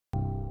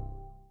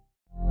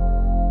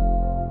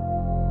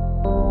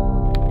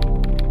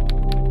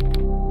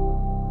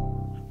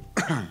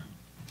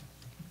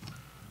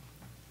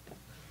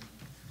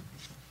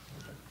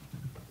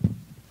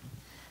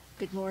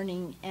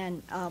morning,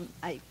 and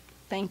I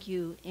thank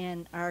you,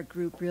 and our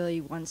group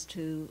really wants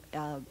to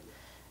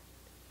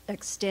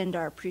extend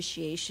our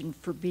appreciation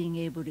for being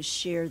able to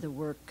share the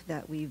work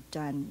that we've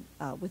done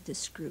with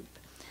this group.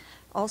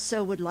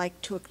 Also would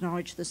like to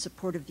acknowledge the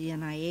support of the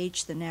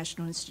NIH, the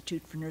National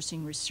Institute for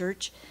Nursing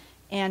Research,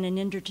 and an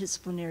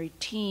interdisciplinary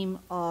team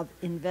of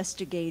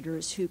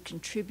investigators who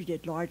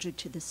contributed largely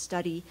to the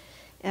study.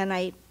 And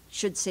I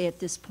should say at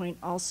this point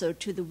also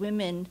to the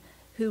women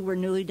who were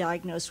newly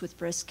diagnosed with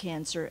breast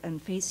cancer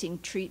and facing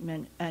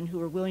treatment and who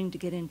were willing to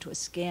get into a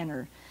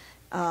scanner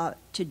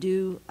to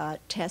do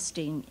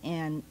testing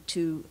and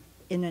to,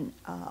 in an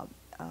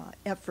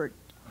effort.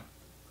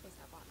 Close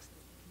that box.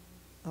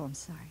 Oh, I'm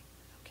sorry.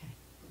 Okay.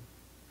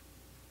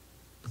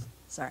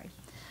 Sorry.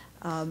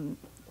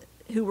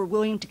 Who were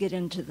willing to get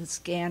into the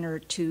scanner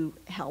to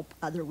help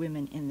other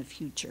women in the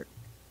future.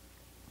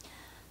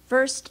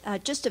 First,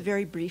 just a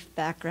very brief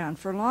background.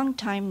 For a long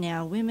time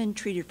now, women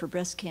treated for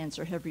breast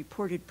cancer have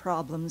reported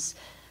problems,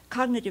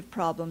 cognitive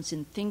problems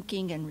in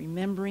thinking and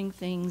remembering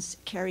things,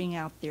 carrying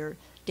out their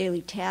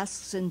daily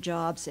tasks and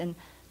jobs, and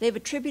they've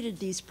attributed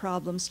these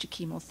problems to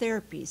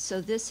chemotherapy.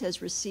 So this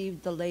has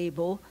received the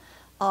label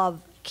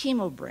of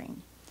chemobrain.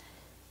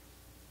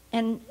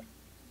 And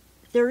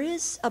there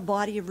is a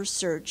body of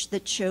research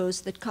that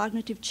shows that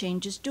cognitive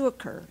changes do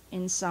occur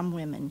in some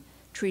women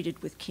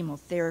treated with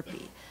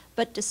chemotherapy.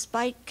 But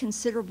despite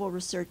considerable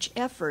research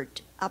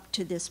effort up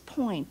to this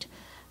point,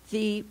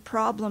 the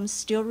problem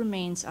still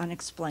remains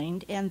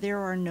unexplained and there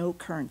are no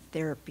current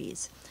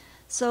therapies.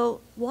 So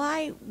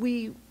why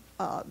we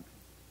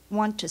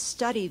want to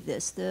study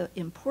this, the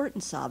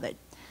importance of it,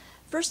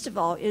 first of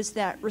all, is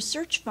that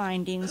research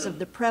findings of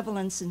the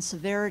prevalence and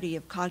severity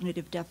of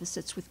cognitive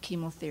deficits with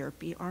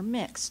chemotherapy are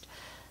mixed.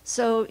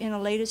 So in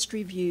a latest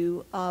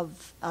review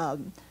of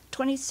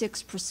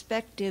 26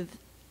 prospective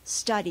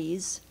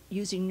studies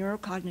using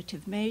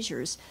neurocognitive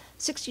measures,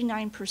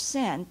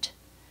 69%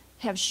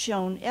 have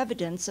shown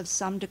evidence of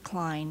some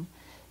decline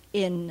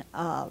in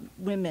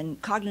women,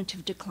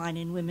 cognitive decline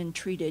in women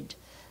treated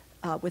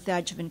with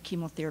adjuvant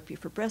chemotherapy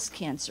for breast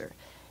cancer.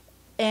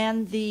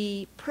 And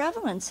the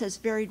prevalence has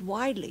varied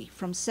widely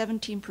from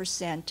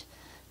 17%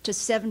 to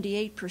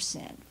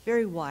 78%,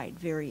 very wide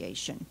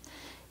variation.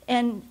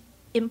 And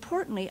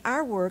importantly,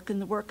 our work and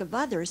the work of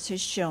others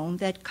has shown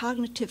that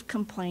cognitive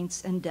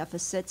complaints and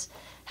deficits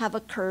have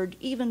occurred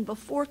even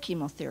before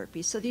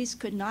chemotherapy. So these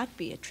could not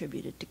be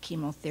attributed to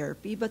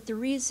chemotherapy, but the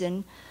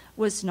reason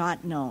was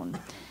not known.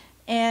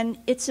 And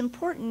it's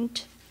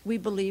important, we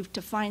believe,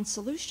 to find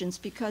solutions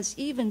because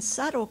even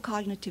subtle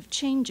cognitive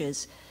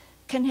changes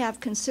can have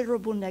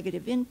considerable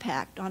negative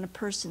impact on a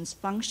person's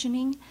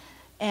functioning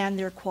and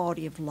their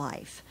quality of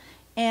life.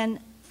 And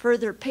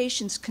further,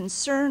 patients'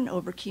 concern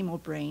over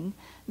chemobrain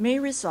may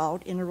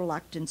result in a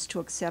reluctance to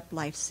accept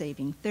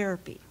life-saving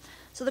therapy.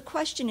 So the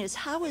question is,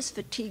 how is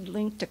fatigue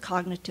linked to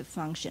cognitive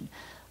function?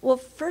 Well,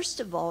 first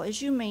of all,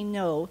 as you may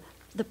know,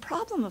 the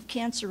problem of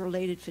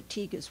cancer-related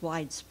fatigue is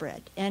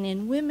widespread. And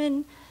in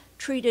women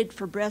treated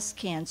for breast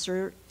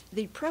cancer,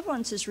 the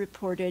prevalence is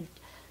reported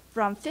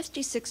from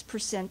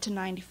 56% to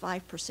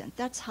 95%.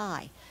 That's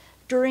high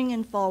during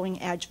and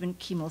following adjuvant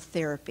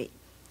chemotherapy.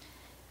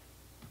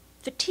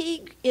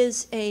 Fatigue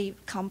is a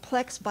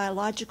complex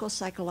biological,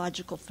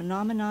 psychological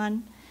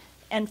phenomenon,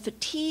 and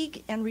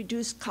fatigue and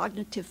reduced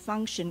cognitive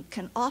function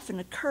can often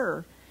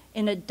occur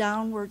in a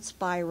downward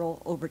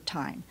spiral over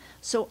time.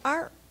 So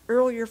our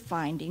earlier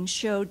findings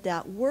showed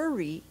that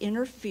worry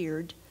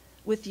interfered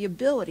with the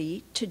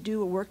ability to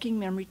do a working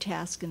memory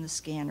task in the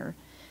scanner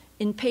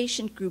in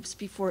patient groups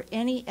before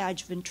any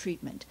adjuvant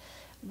treatment.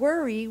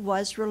 Worry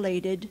was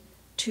related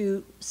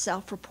to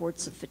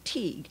self-reports of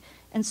fatigue.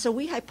 And so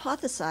we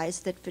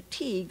hypothesized that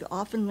fatigue,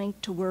 often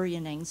linked to worry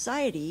and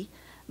anxiety,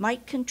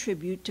 might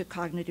contribute to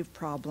cognitive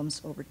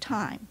problems over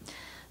time.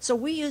 So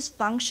we used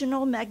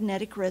functional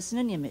magnetic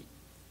resonance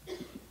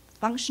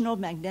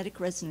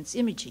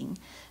imaging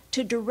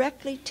to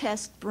directly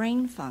test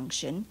brain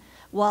function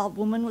while a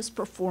woman was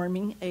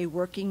performing a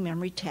working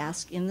memory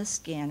task in the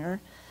scanner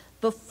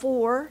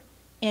before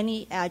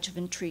any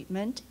adjuvant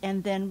treatment,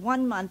 and then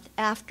 1 month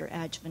after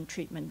adjuvant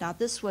treatment. Now,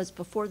 this was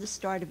before the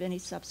start of any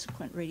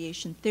subsequent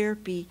radiation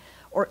therapy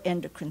or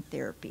endocrine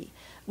therapy.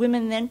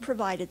 Women then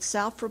provided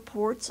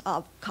self-reports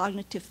of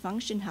cognitive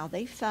function, how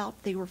they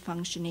felt they were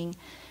functioning,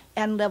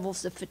 and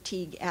levels of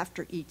fatigue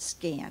after each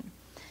scan.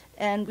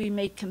 And we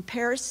made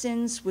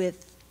comparisons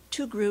with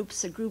two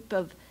groups, a group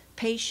of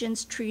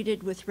patients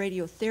treated with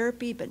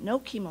radiotherapy but no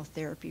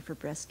chemotherapy for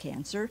breast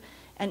cancer,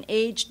 and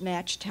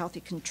age-matched healthy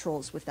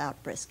controls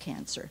without breast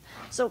cancer.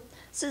 So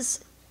this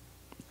is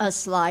a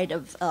slide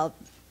of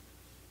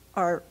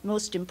our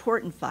most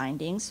important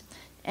findings.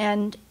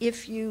 And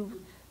if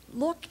you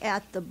look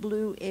at the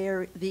blue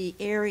the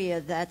area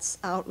that's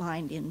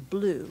outlined in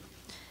blue,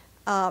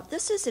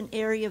 this is an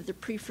area of the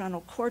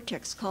prefrontal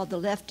cortex called the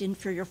left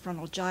inferior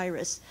frontal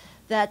gyrus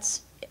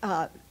that's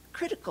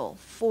critical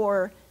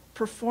for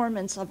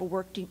performance of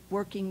a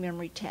working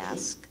memory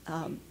task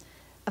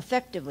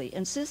effectively.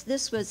 And since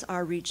this was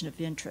our region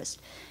of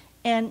interest.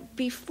 And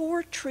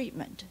before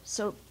treatment,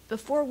 so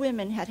before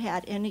women had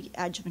had any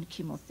adjuvant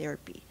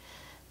chemotherapy,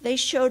 they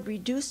showed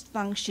reduced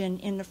function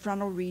in the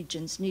frontal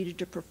regions needed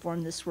to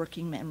perform this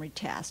working memory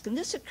task. And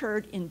this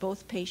occurred in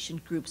both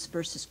patient groups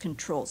versus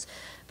controls.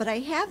 But I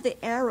have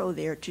the arrow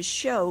there to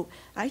show,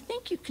 I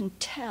think you can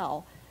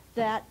tell,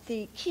 that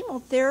the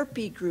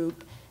chemotherapy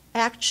group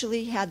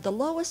actually had the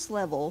lowest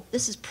level,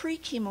 this is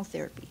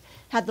pre-chemotherapy,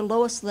 had the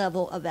lowest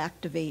level of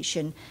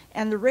activation,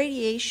 and the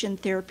radiation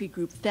therapy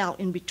group fell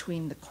in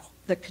between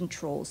the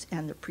controls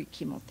and the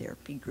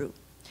pre-chemotherapy group.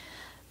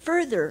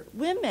 Further,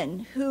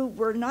 women who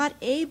were not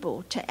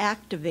able to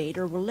activate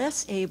or were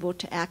less able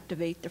to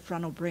activate the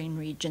frontal brain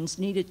regions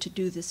needed to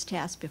do this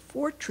task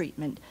before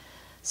treatment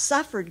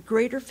suffered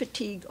greater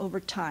fatigue over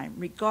time,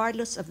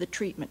 regardless of the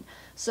treatment.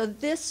 So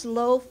this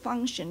low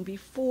function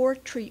before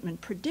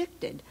treatment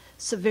predicted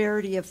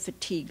severity of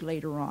fatigue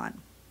later on.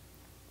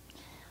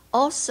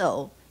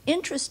 Also,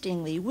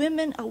 interestingly,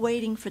 women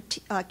awaiting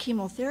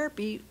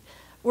chemotherapy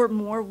were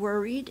more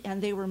worried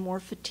and they were more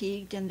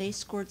fatigued, and they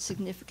scored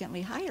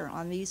significantly higher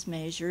on these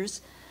measures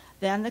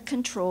than the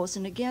controls.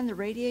 And again, the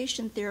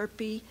radiation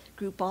therapy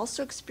group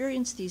also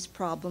experienced these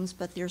problems,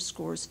 but their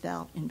scores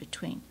fell in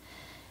between.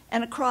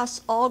 And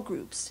across all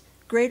groups,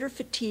 greater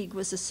fatigue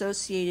was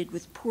associated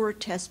with poorer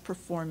test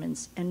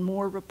performance and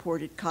more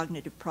reported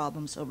cognitive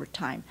problems over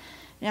time.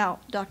 Now,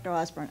 Dr.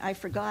 Osborne, I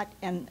forgot,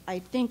 and I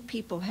think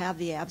people have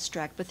the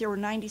abstract, but there were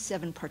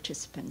 97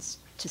 participants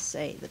to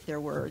say that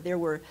there were. There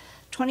were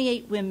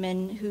 28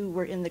 women who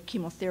were in the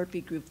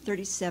chemotherapy group,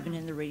 37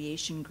 in the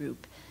radiation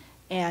group,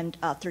 and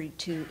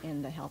 32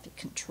 in the healthy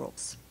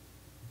controls.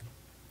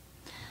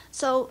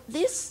 So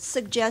this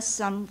suggests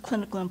some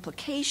clinical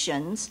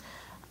implications.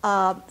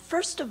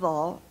 First of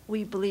all,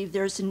 we believe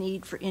there's a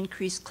need for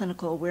increased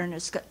clinical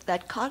awareness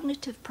that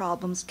cognitive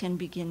problems can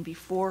begin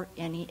before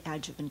any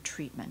adjuvant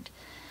treatment.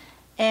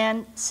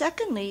 And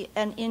secondly,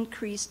 an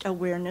increased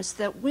awareness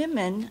that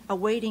women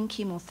awaiting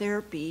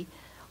chemotherapy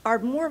are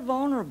more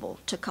vulnerable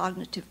to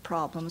cognitive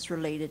problems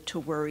related to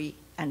worry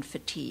and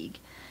fatigue,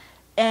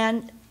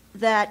 and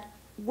that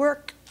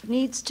work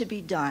needs to be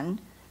done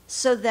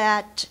so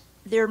that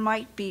there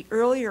might be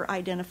earlier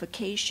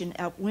identification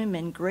of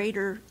women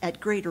at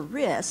greater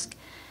risk,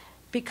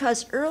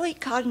 because early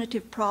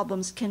cognitive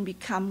problems can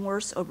become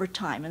worse over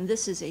time, and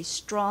this is a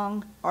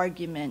strong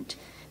argument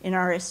in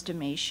our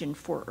estimation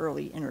for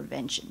early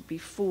intervention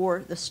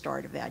before the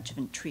start of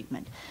adjuvant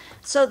treatment.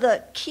 So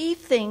the key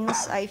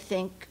things, I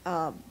think,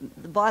 the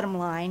bottom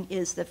line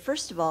is that,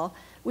 first of all,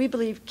 we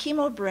believe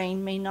chemobrain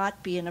may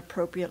not be an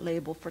appropriate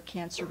label for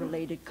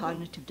cancer-related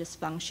cognitive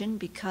dysfunction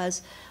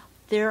because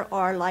there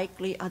are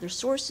likely other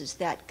sources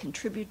that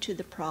contribute to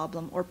the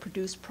problem or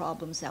produce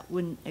problems that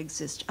wouldn't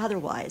exist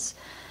otherwise.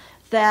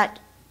 That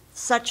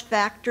such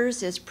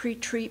factors as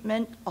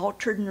pretreatment,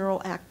 altered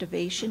neural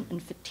activation,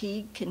 and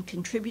fatigue can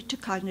contribute to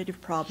cognitive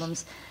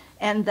problems,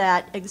 and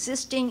that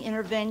existing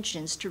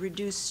interventions to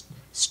reduce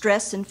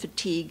stress and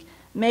fatigue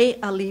may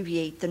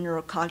alleviate the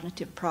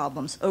neurocognitive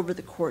problems over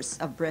the course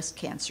of breast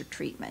cancer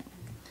treatment.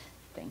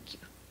 Thank you.